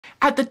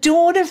At the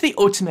dawn of the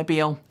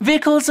automobile,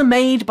 vehicles are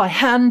made by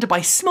hand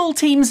by small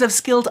teams of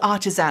skilled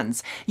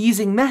artisans,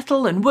 using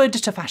metal and wood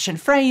to fashion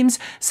frames,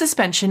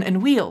 suspension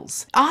and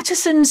wheels.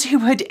 Artisans who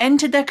had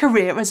entered their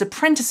career as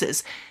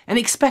apprentices and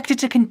expected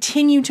to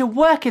continue to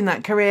work in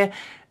that career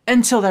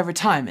until their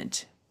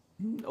retirement.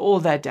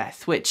 Or their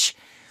death, which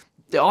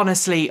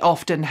honestly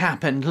often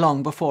happened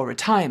long before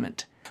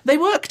retirement. They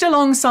worked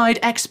alongside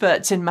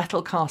experts in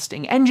metal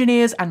casting,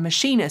 engineers and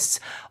machinists,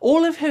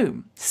 all of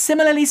whom,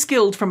 similarly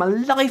skilled from a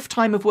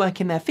lifetime of work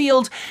in their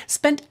field,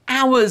 spent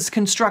hours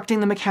constructing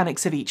the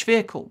mechanics of each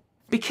vehicle.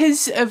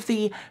 Because of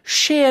the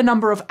sheer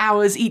number of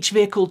hours each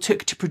vehicle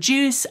took to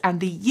produce and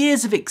the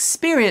years of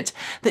experience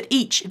that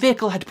each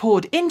vehicle had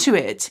poured into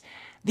it,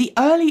 the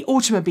early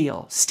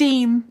automobile,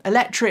 steam,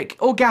 electric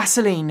or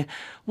gasoline,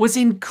 was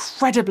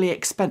incredibly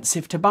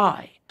expensive to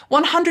buy.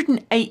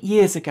 108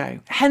 years ago,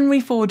 Henry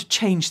Ford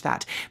changed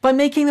that by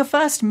making the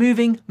first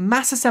moving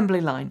mass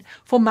assembly line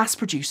for mass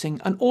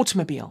producing an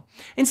automobile.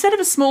 Instead of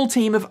a small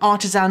team of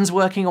artisans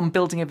working on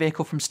building a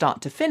vehicle from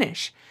start to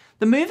finish,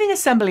 the moving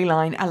assembly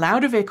line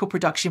allowed a vehicle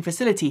production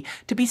facility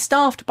to be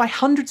staffed by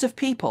hundreds of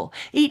people,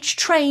 each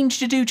trained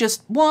to do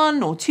just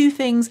one or two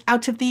things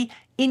out of the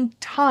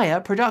entire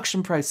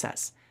production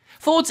process.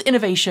 Ford's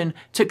innovation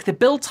took the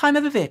build time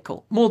of a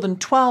vehicle, more than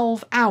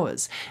 12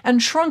 hours,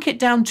 and shrunk it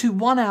down to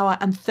 1 hour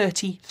and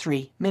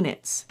 33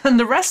 minutes. And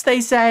the rest, they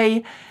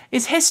say,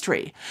 is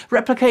history,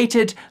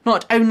 replicated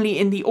not only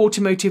in the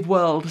automotive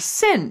world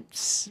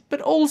since, but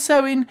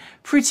also in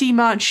pretty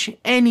much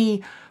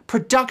any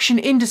production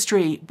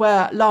industry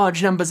where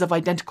large numbers of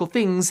identical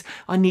things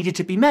are needed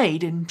to be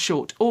made in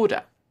short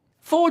order.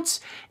 Ford's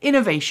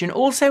innovation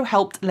also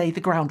helped lay the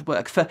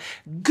groundwork for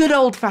good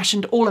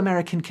old-fashioned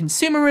all-American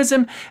consumerism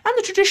and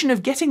the tradition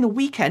of getting the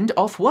weekend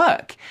off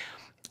work.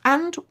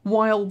 And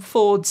while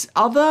Ford's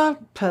other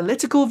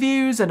political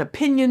views and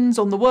opinions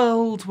on the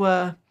world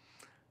were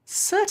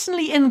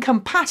certainly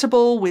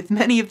incompatible with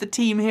many of the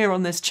team here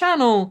on this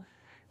channel,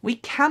 we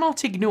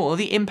cannot ignore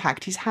the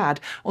impact he's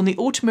had on the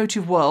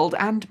automotive world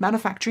and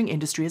manufacturing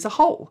industry as a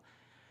whole.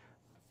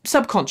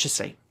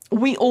 Subconsciously,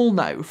 we all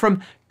know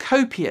from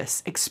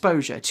copious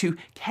exposure to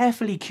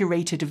carefully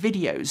curated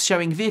videos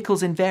showing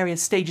vehicles in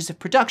various stages of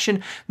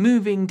production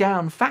moving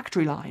down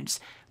factory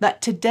lines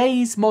that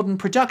today's modern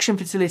production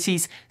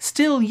facilities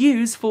still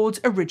use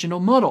Ford's original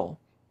model.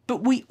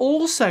 But we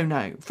also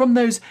know from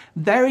those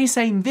very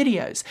same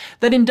videos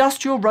that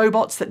industrial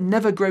robots that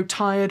never grow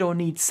tired or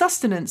need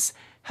sustenance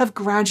have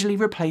gradually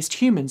replaced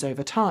humans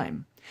over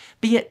time.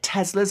 Be it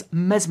Tesla's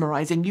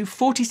mesmerising new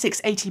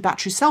 4680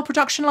 battery cell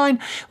production line,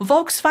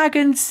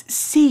 Volkswagen's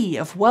sea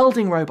of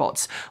welding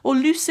robots, or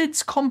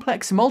Lucid's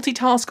complex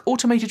multitask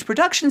automated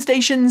production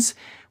stations,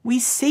 we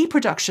see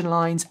production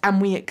lines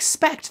and we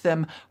expect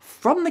them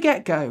from the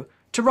get-go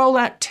to roll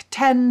out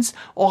tens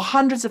or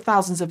hundreds of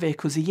thousands of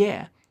vehicles a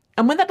year.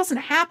 And when that doesn't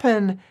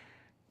happen,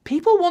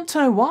 people want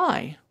to know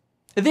why.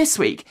 This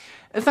week,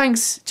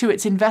 thanks to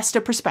its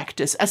investor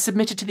prospectus as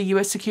submitted to the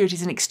US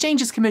Securities and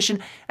Exchanges Commission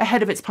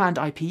ahead of its planned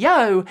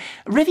IPO,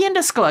 Rivian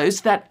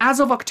disclosed that as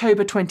of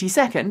October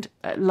 22nd,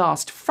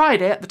 last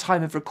Friday at the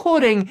time of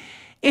recording,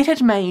 it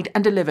had made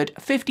and delivered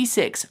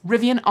 56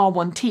 Rivian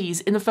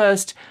R1Ts in the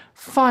first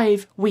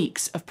 5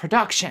 weeks of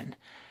production.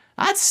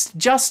 That's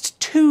just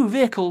 2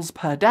 vehicles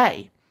per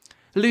day.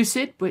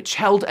 Lucid, which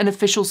held an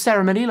official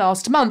ceremony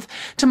last month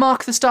to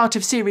mark the start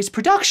of series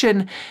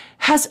production,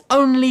 has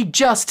only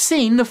just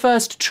seen the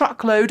first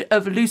truckload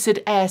of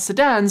Lucid Air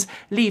Sedans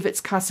leave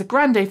its Case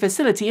Grande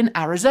facility in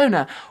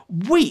Arizona,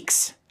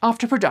 weeks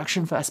after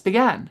production first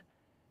began.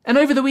 And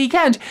over the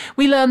weekend,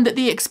 we learned that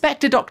the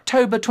expected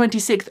October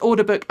 26th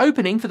order book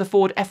opening for the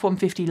Ford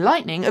F-150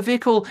 Lightning, a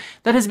vehicle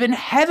that has been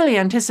heavily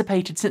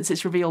anticipated since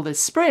its reveal this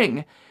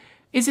spring,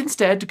 is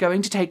instead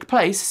going to take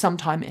place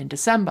sometime in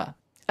December.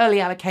 Early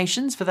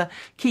allocations for the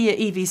Kia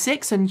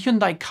EV6 and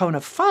Hyundai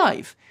Kona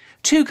 5,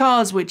 2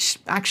 cars which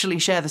actually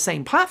share the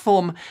same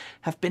platform,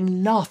 have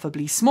been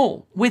laughably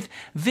small, with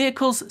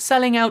vehicles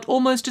selling out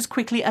almost as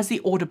quickly as the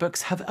order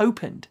books have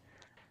opened.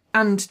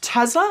 And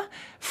Tesla,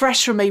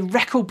 fresh from a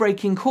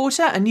record-breaking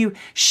quarter, a new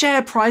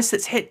share price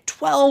that's hit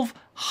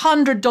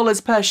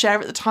 $1,200 per share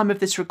at the time of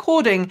this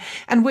recording,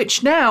 and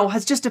which now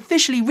has just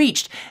officially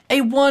reached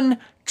a $1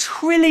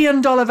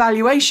 trillion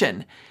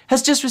valuation,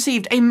 has just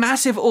received a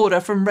massive order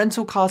from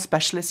rental car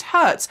specialist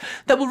Hertz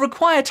that will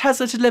require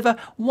Tesla to deliver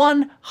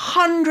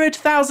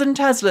 100,000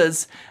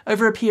 Teslas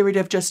over a period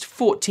of just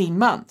 14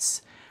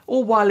 months,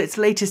 or while its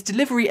latest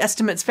delivery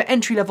estimates for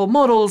entry-level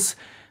models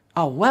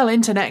are well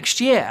into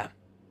next year.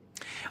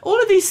 All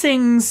of these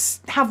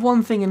things have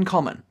one thing in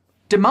common: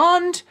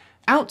 demand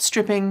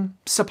outstripping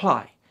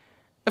supply.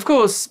 Of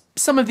course,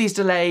 some of these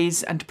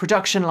delays and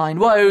production line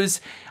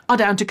woes are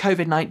down to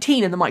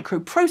COVID-19 and the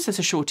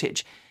microprocessor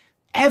shortage.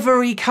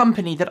 Every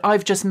company that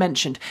I've just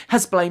mentioned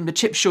has blamed the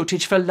chip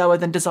shortage for lower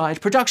than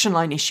desired production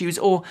line issues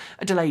or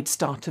a delayed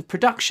start of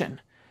production.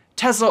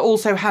 Tesla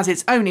also has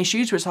its own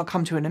issues, which I'll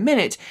come to in a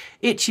minute,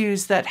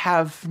 issues that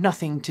have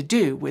nothing to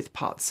do with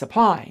parts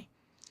supply.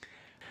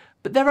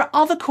 But there are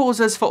other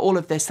causes for all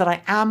of this that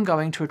I am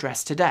going to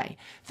address today.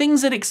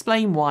 Things that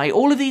explain why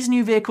all of these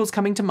new vehicles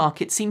coming to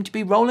market seem to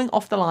be rolling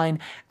off the line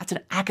at an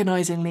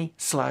agonisingly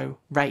slow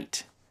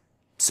rate.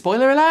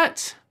 Spoiler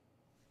alert,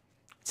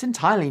 it's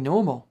entirely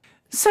normal.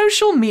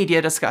 Social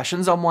media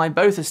discussions on why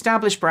both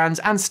established brands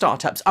and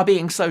startups are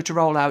being slow to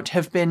roll out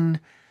have been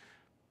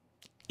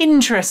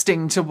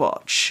interesting to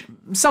watch.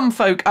 Some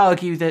folk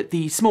argue that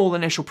the small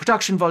initial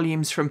production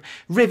volumes from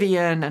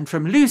Rivian and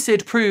from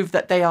Lucid prove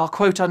that they are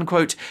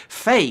quote-unquote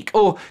fake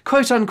or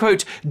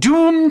quote-unquote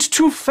doomed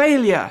to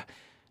failure.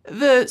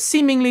 The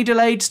seemingly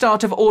delayed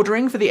start of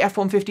ordering for the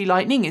F-150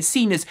 Lightning is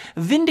seen as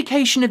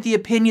vindication of the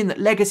opinion that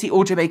legacy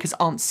automakers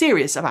aren't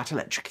serious about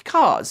electric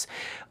cars,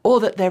 or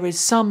that there is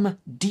some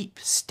deep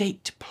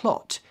state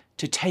plot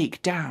to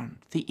take down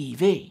the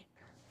EV.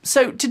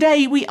 So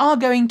today we are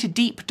going to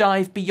deep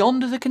dive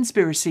beyond the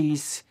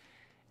conspiracies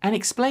and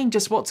explain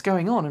just what's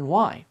going on and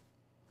why.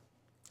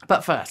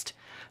 But first,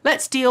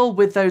 let's deal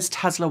with those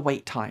Tesla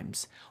wait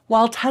times.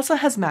 While Tesla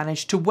has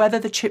managed to weather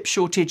the chip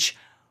shortage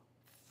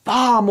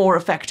far more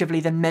effectively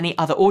than many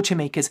other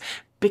automakers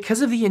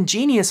because of the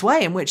ingenious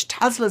way in which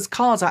Tesla's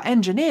cars are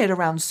engineered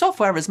around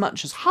software as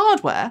much as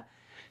hardware,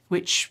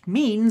 which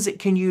means it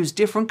can use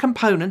different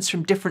components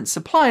from different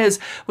suppliers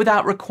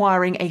without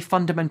requiring a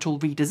fundamental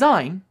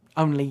redesign,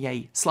 only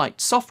a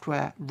slight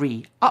software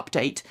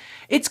re-update,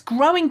 its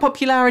growing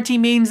popularity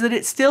means that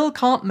it still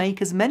can't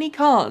make as many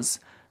cars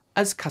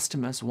as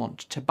customers want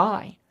to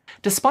buy.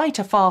 Despite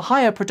a far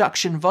higher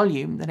production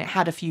volume than it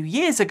had a few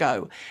years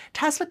ago,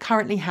 Tesla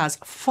currently has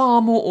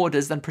far more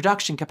orders than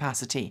production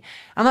capacity,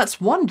 and that's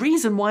one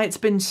reason why it's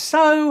been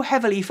so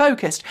heavily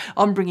focused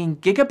on bringing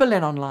Giga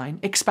Berlin online,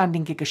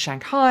 expanding Giga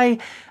Shanghai,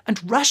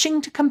 and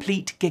rushing to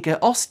complete Giga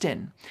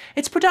Austin.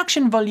 Its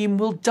production volume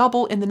will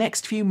double in the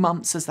next few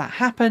months as that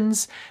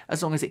happens,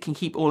 as long as it can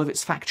keep all of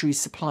its factories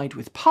supplied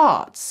with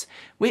parts,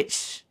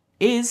 which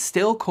is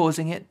still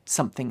causing it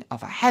something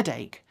of a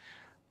headache.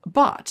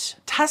 But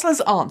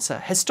Tesla's answer,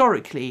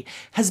 historically,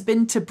 has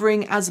been to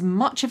bring as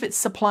much of its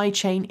supply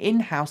chain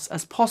in-house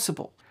as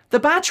possible. The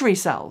battery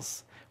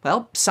cells,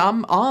 well,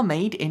 some are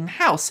made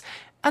in-house,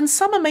 and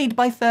some are made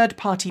by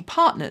third-party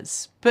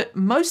partners. But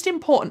most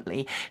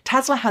importantly,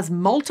 Tesla has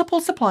multiple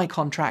supply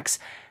contracts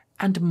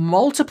and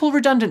multiple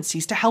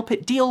redundancies to help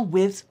it deal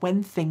with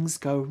when things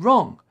go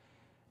wrong.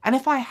 And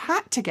if I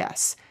had to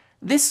guess,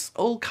 this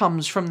all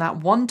comes from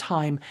that one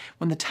time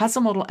when the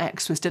Tesla Model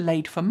X was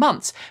delayed for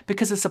months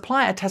because the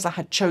supplier Tesla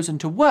had chosen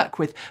to work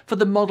with for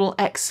the Model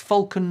X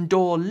Falcon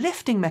door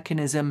lifting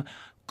mechanism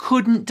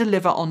couldn't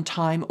deliver on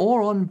time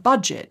or on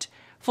budget,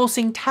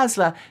 forcing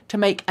Tesla to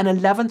make an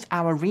 11th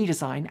hour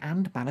redesign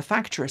and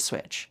manufacturer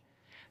switch.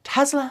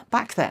 Tesla,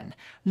 back then,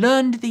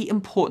 learned the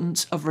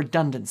importance of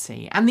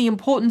redundancy and the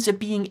importance of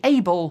being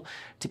able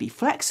to be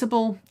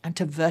flexible and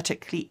to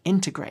vertically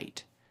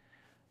integrate.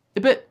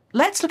 But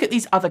let's look at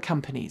these other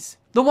companies,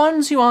 the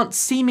ones who aren't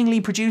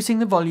seemingly producing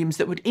the volumes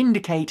that would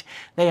indicate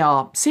they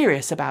are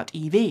serious about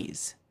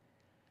EVs.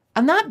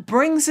 And that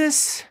brings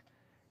us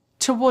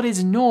to what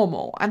is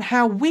normal and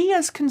how we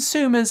as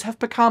consumers have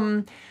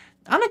become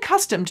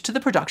unaccustomed to the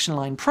production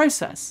line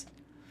process.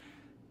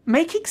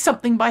 Making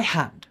something by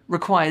hand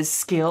requires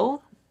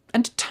skill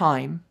and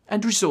time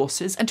and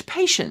resources and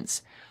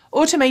patience.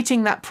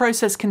 Automating that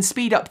process can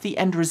speed up the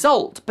end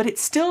result, but it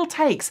still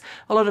takes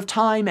a lot of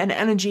time and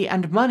energy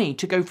and money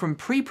to go from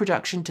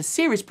pre-production to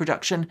series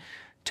production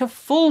to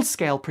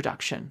full-scale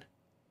production.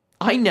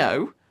 I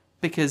know,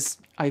 because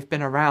I've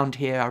been around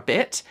here a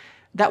bit,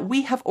 that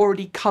we have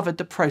already covered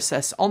the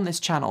process on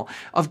this channel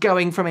of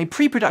going from a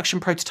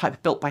pre-production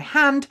prototype built by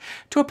hand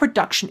to a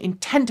production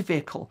intent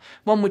vehicle,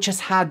 one which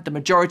has had the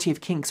majority of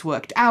kinks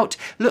worked out,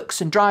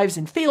 looks and drives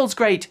and feels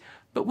great,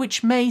 but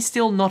which may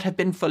still not have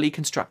been fully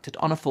constructed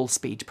on a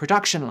full-speed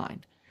production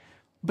line.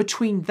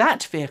 Between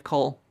that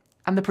vehicle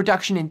and the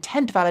production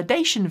intent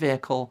validation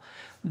vehicle,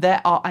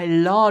 there are a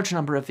large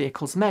number of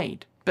vehicles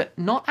made, but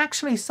not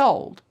actually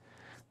sold.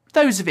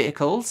 Those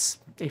vehicles,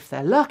 if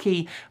they're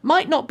lucky,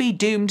 might not be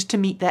doomed to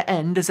meet their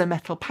end as a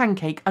metal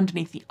pancake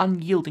underneath the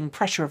unyielding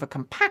pressure of a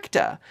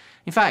compactor.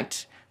 In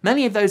fact,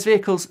 many of those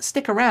vehicles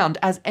stick around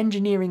as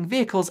engineering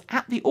vehicles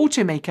at the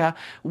automaker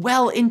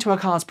well into a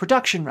car's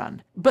production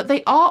run. But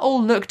they are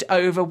all looked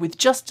over with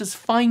just as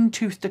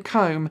fine-toothed a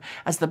comb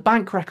as the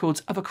bank records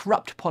of a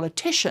corrupt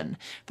politician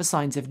for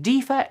signs of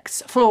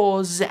defects,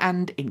 flaws,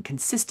 and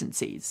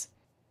inconsistencies.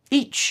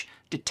 Each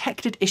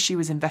detected issue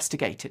is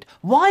investigated.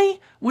 Why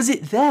was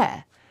it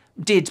there?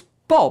 Did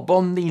Bob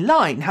on the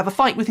line have a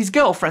fight with his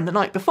girlfriend the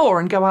night before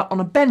and go out on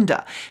a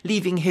bender,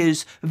 leaving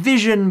his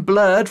vision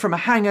blurred from a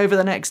hangover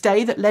the next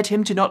day that led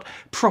him to not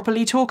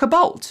properly torque a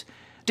bolt?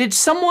 Did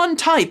someone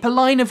type a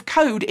line of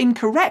code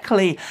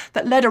incorrectly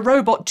that led a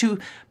robot to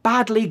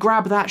badly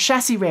grab that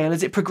chassis rail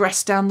as it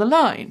progressed down the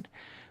line?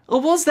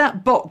 Or was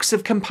that box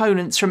of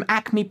components from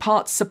Acme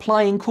Parts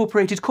Supply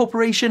Incorporated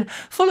Corporation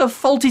full of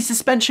faulty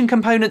suspension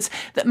components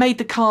that made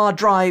the car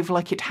drive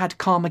like it had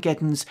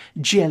Carmageddon's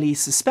jelly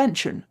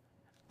suspension?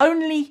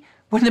 Only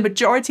when the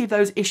majority of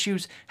those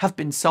issues have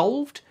been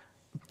solved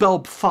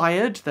bulb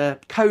fired, the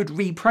code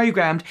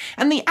reprogrammed,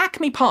 and the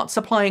Acme Parts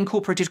Supply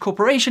Incorporated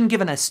Corporation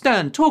given a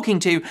stern talking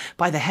to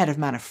by the head of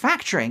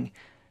manufacturing,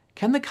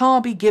 can the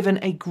car be given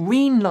a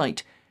green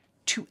light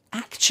to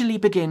actually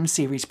begin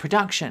series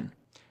production?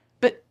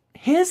 But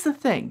here's the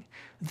thing,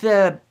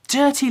 the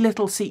dirty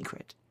little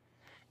secret.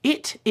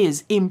 It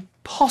is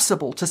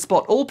impossible to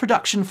spot all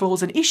production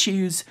flaws and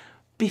issues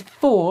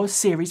before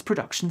series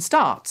production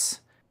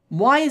starts.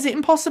 Why is it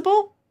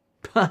impossible?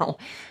 Well,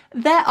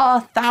 there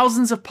are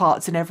thousands of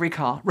parts in every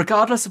car,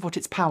 regardless of what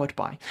it's powered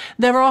by.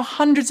 There are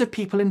hundreds of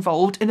people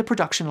involved in the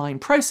production line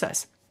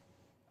process,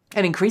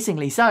 and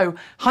increasingly so,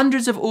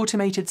 hundreds of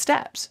automated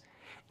steps.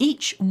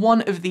 Each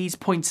one of these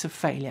points of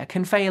failure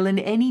can fail in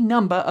any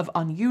number of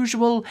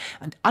unusual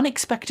and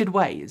unexpected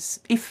ways.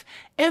 If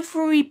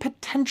every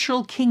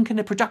potential kink in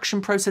a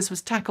production process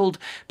was tackled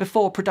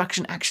before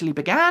production actually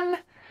began,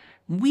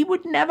 we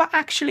would never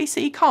actually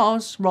see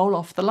cars roll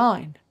off the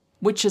line.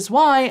 Which is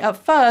why, at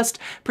first,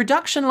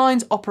 production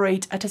lines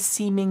operate at a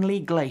seemingly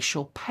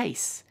glacial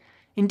pace.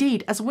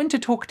 Indeed, as Winter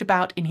talked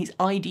about in his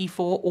ID4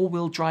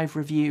 all-wheel drive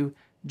review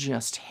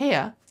just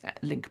here,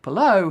 link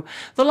below,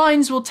 the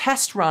lines will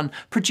test run,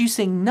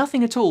 producing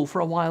nothing at all for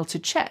a while to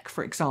check,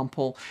 for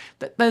example,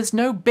 that there's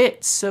no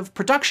bits of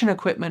production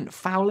equipment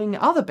fouling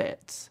other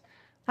bits.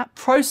 That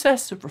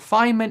process of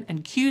refinement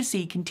and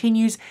QC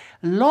continues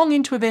long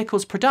into a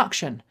vehicle's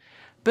production,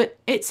 but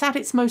it's at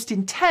its most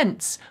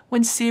intense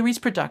when series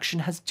production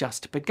has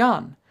just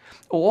begun,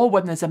 or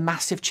when there's a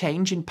massive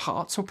change in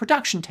parts or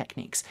production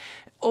techniques,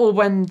 or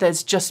when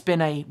there's just been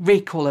a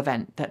recall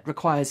event that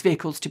requires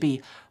vehicles to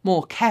be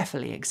more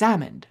carefully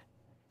examined.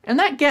 And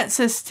that gets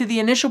us to the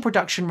initial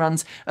production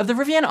runs of the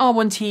Rivian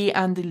R1T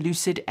and the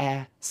Lucid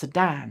Air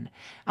Sedan,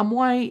 and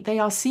why they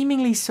are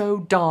seemingly so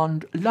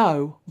darned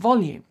low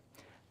volume.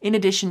 In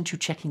addition to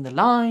checking the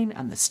line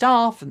and the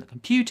staff and the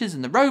computers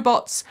and the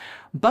robots,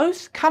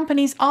 both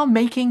companies are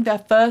making their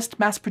first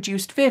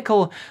mass-produced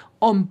vehicle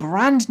on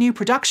brand new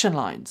production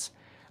lines.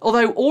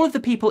 Although all of the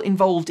people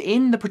involved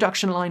in the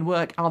production line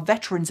work are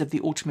veterans of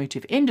the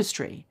automotive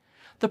industry,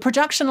 the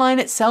production line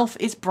itself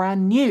is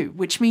brand new,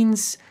 which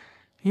means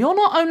you're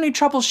not only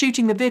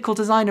troubleshooting the vehicle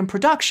design and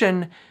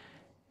production,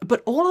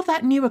 but all of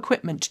that new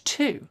equipment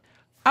too.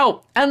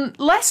 Oh, and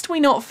lest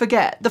we not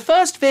forget, the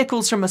first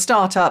vehicles from a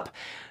startup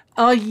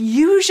are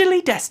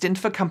usually destined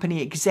for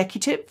company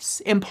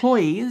executives,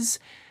 employees,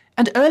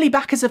 and early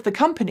backers of the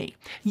company.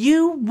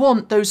 You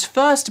want those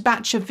first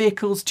batch of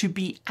vehicles to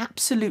be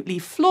absolutely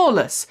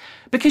flawless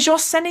because you're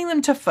sending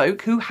them to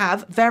folk who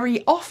have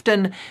very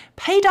often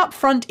paid up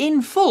front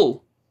in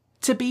full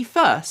to be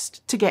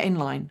first to get in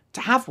line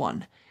to have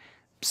one.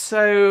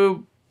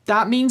 So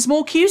that means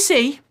more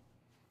QC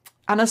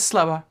and a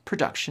slower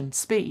production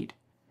speed.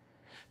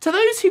 To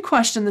those who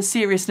question the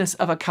seriousness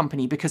of a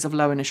company because of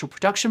low initial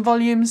production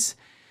volumes,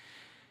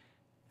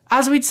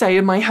 as we'd say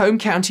in my home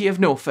county of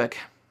Norfolk,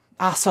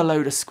 that's a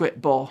load of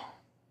squit bore.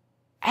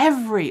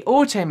 Every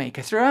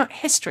automaker throughout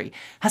history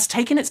has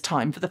taken its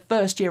time for the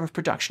first year of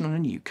production on a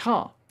new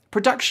car.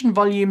 Production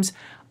volumes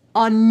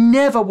are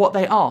never what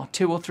they are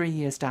 2 or 3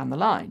 years down the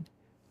line.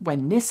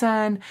 When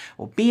Nissan,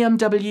 or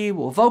BMW,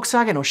 or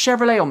Volkswagen, or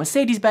Chevrolet, or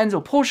Mercedes-Benz,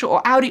 or Porsche,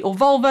 or Audi, or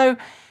Volvo,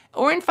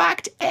 or in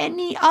fact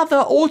any other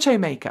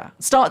automaker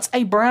starts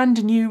a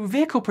brand new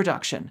vehicle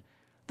production,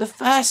 the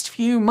first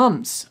few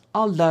months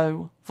are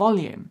low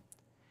volume.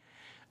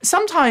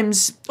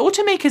 Sometimes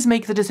automakers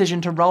make the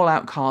decision to roll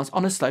out cars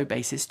on a slow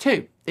basis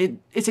too.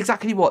 It's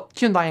exactly what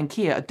Hyundai and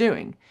Kia are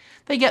doing.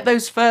 They get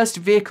those first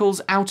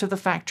vehicles out of the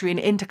factory and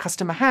into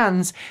customer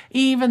hands,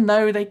 even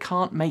though they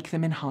can't make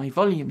them in high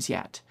volumes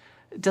yet.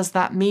 Does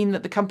that mean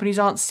that the companies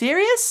aren't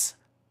serious?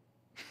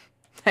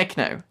 Heck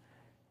no.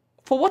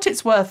 For what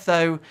it's worth,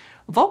 though,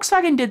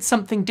 Volkswagen did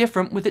something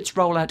different with its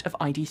rollout of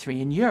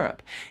ID3 in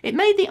Europe. It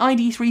made the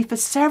ID3 for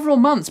several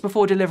months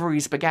before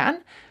deliveries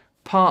began,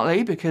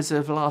 partly because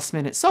of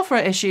last-minute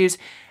software issues,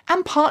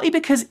 and partly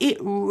because it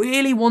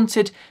really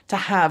wanted to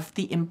have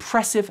the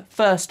impressive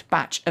first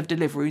batch of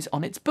deliveries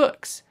on its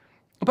books.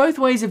 Both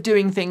ways of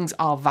doing things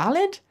are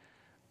valid,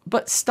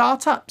 but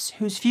startups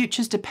whose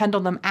futures depend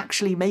on them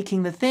actually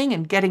making the thing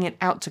and getting it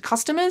out to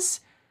customers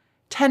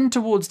tend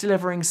towards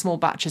delivering small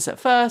batches at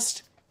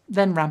first,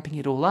 then ramping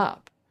it all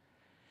up.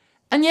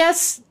 And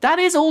yes, that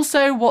is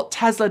also what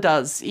Tesla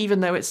does, even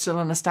though it's still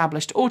an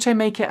established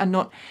automaker and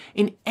not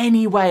in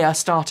any way a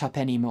startup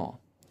anymore.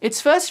 Its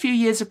first few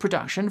years of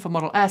production for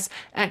Model S,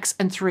 X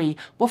and 3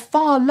 were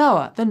far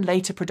lower than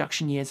later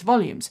production years'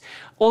 volumes,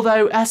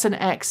 although S and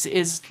X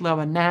is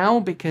lower now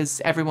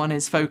because everyone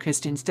is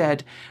focused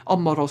instead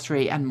on Model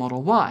 3 and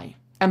Model Y.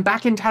 And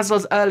back in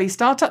Tesla's early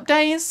startup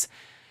days,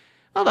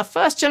 well, the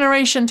first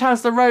generation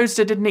Tesla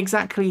Roadster didn't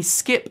exactly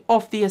skip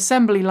off the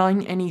assembly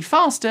line any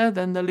faster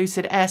than the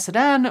Lucid Air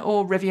Sedan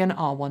or Rivian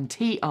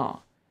R1T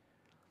are.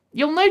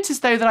 You'll notice,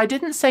 though, that I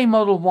didn't say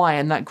Model Y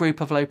in that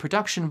group of low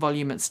production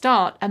volume at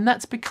start, and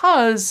that's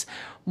because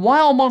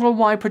while Model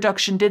Y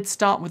production did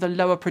start with a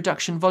lower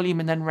production volume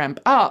and then ramp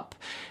up,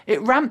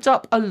 it ramped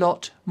up a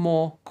lot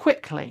more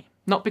quickly.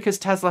 Not because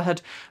Tesla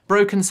had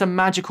broken some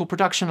magical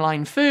production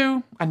line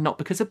foo, and not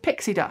because of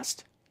pixie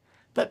dust,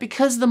 but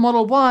because the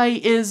Model Y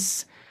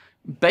is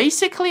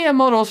basically a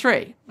Model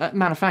 3,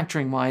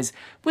 manufacturing-wise,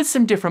 with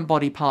some different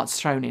body parts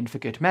thrown in for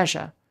good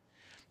measure.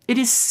 It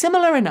is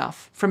similar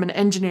enough from an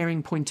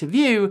engineering point of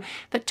view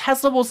that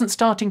Tesla wasn't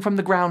starting from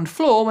the ground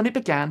floor when it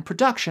began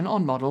production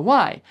on Model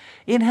Y.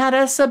 It had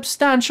a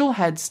substantial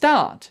head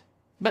start.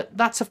 But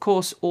that's of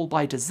course all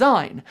by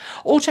design.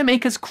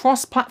 Automakers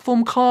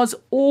cross-platform cars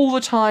all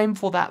the time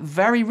for that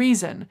very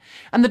reason,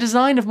 and the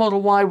design of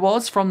Model Y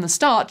was, from the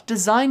start,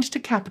 designed to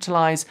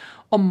capitalise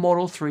on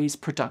Model 3's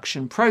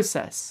production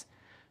process.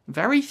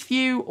 Very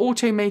few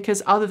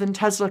automakers other than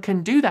Tesla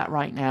can do that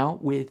right now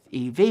with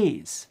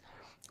EVs.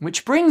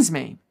 Which brings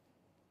me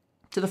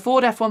to the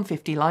Ford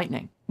F-150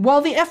 Lightning.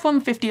 While the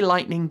F-150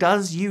 Lightning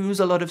does use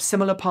a lot of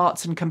similar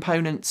parts and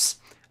components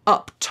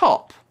up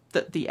top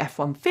that the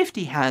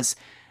F-150 has,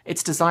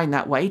 it's designed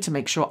that way to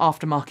make sure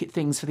aftermarket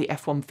things for the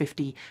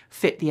F-150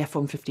 fit the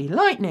F-150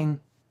 Lightning,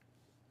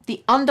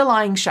 the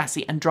underlying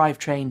chassis and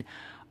drivetrain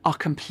are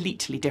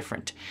completely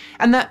different.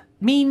 And that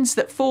means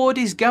that Ford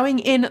is going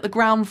in at the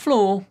ground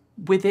floor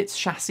with its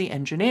chassis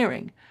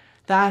engineering.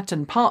 That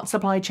and part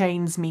supply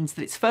chains means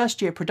that its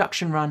first-year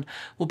production run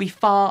will be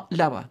far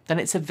lower than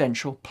its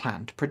eventual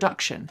planned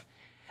production.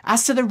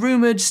 As to the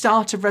rumoured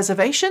start of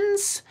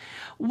reservations,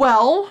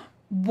 well,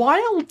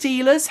 while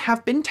dealers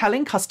have been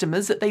telling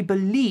customers that they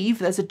believe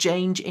there's a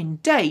change in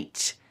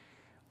date,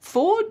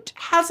 Ford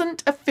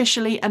hasn't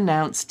officially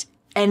announced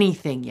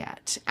anything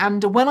yet.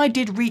 And when I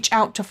did reach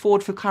out to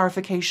Ford for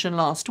clarification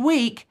last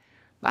week,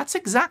 that's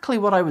exactly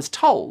what I was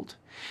told.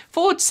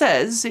 Ford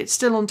says it's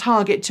still on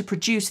target to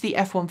produce the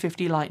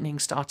F-150 Lightning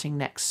starting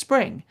next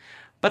spring,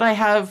 but I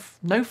have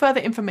no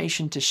further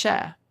information to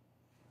share.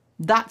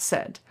 That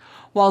said,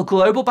 while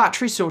global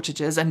battery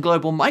shortages and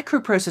global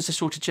microprocessor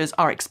shortages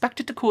are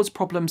expected to cause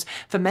problems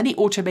for many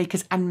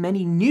automakers and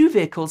many new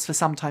vehicles for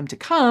some time to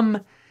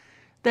come,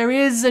 there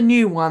is a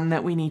new one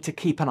that we need to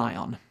keep an eye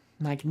on: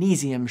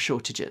 magnesium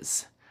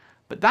shortages.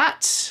 But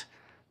that,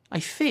 I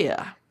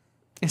fear,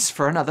 is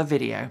for another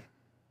video.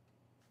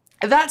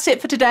 That's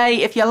it for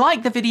today. If you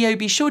like the video,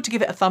 be sure to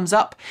give it a thumbs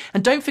up,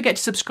 and don't forget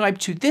to subscribe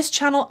to this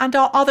channel and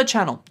our other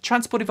channel,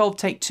 Transport Evolved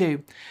Take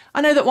 2.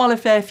 I know that while a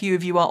fair few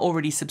of you are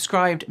already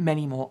subscribed,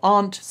 many more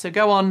aren't, so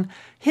go on,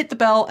 hit the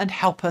bell and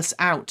help us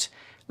out.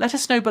 Let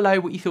us know below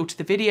what you thought of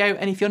the video,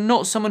 and if you're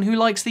not someone who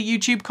likes the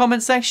YouTube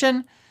comment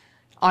section,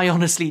 I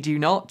honestly do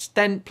not,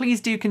 then please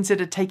do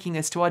consider taking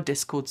this to our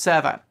Discord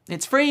server.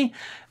 It's free,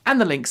 and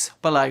the link's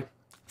below.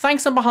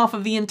 Thanks on behalf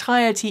of the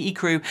entire TE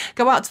crew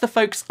go out to the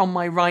folks on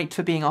my right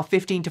for being our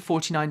 $15 to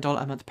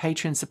 $49 a month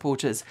Patreon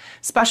supporters.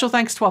 Special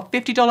thanks to our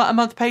 $50 a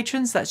month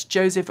patrons, that's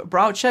Joseph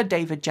Broucher,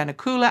 David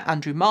Janakula,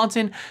 Andrew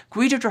Martin,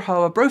 Guido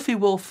Drahoa, Brophy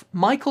Wolf,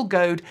 Michael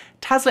Goad,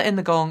 Tesla in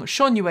the Gong,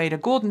 Sean Ueda,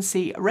 Gordon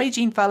C,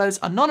 Regine Fellows,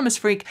 Anonymous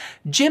Freak,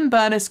 Jim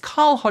Burness,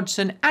 Carl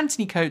Hodgson,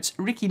 Anthony Coates,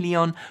 Ricky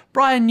Leon,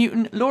 Brian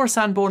Newton, Laura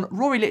Sanborn,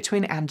 Rory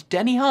Litwin and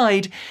Denny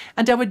Hyde.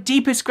 And our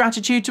deepest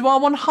gratitude to our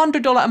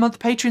 $100 a month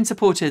Patreon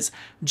supporters,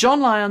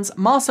 John Lyons,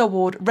 Marcel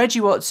Ward, Reggie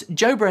Watts,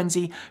 Joe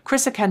Brenzi,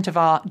 Chrissa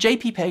Kentavar,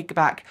 JP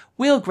Paperback,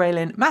 Will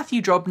Graylin, Matthew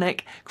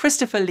Drobnik,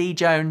 Christopher Lee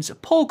Jones,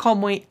 Paul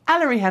Conway,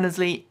 Ellery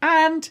Hennesley,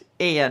 and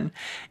Ian.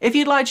 If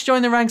you'd like to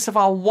join the ranks of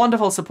our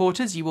wonderful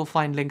supporters, you will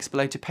find links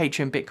below to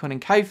Patreon, Bitcoin,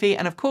 and Ko-fi.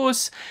 And of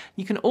course,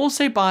 you can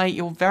also buy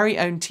your very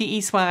own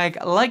TE swag,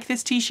 like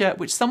this t-shirt,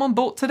 which someone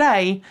bought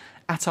today,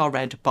 at our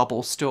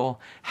Redbubble store.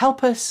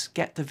 Help us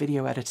get the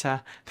video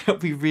editor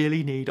that we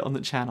really need on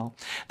the channel.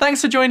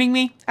 Thanks for joining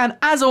me, and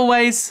as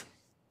always,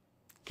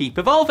 keep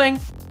evolving!